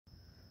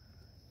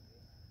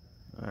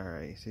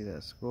Alright, you see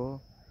that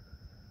school?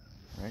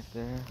 Right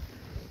there.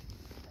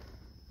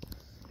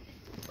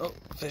 Oh,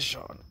 fish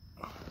on.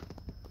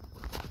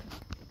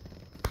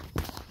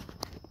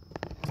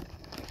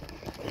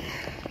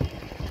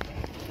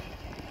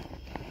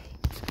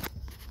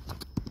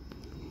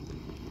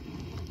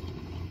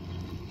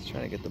 Just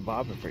trying to get the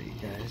bobber for you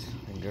guys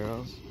and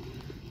girls,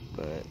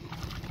 but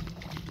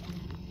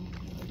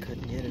I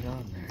couldn't get it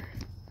on there.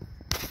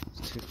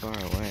 It's too far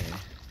away.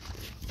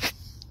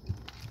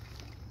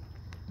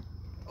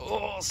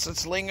 Oh, it's a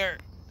slinger.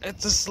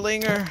 It's a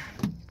slinger.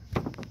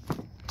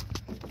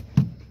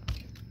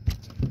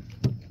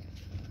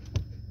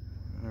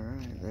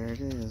 Alright, there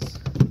it is.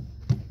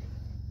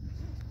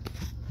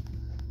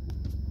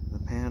 The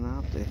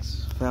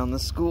panoptix found the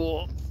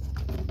school.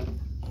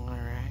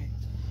 Alright.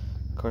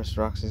 Of course,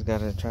 Roxy's got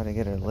to try to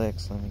get her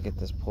licks. Let me get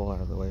this pole out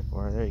of the way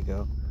for her. There you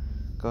go.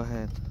 Go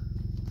ahead.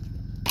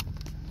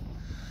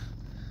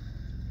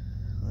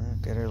 Well,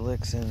 get her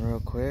licks in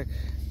real quick.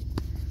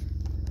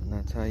 And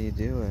that's how you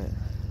do it.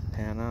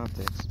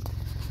 Panoptix.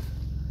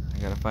 I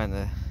gotta find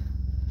the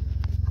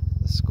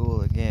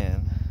school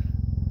again.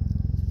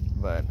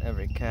 But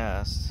every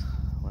cast,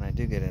 when I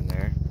do get in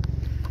there,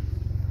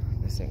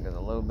 this thing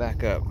gonna load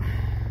back up.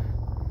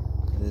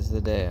 It is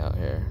the day out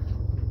here.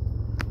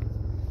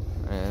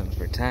 And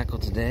for tackle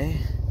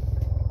today,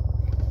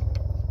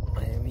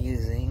 I am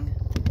using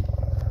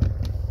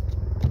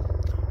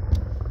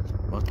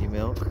Monkey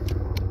Milk,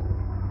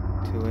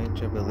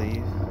 2-inch I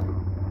believe.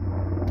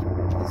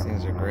 These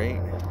things are great.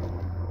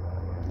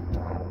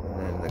 And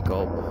then the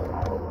Gulp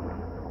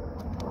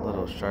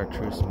little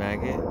chartreuse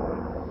maggot.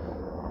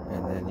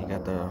 And then you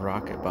got the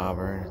rocket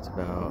bobber. It's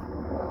about,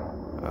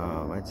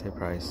 I'd say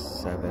probably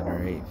 7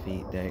 or 8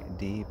 feet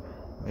deep.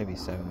 Maybe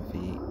 7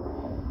 feet.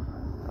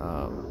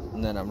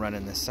 And then I'm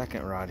running the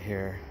second rod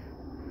here.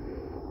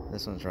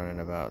 This one's running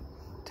about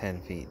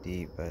 10 feet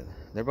deep. But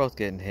they're both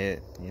getting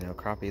hit. You know,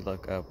 crappie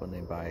look up when they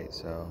bite.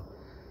 So,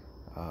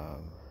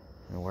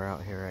 and we're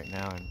out here right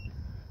now in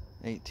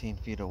 18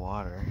 feet of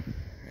water,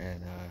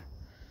 and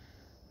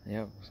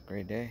yep, it's a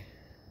great day.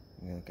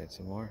 I'm gonna get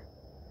some more.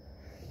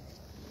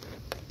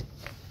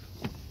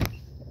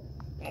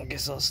 I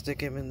guess I'll stick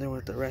him in there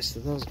with the rest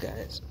of those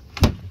guys.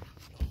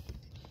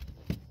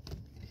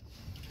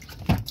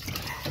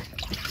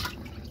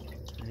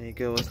 There you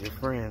go with your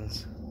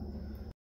friends.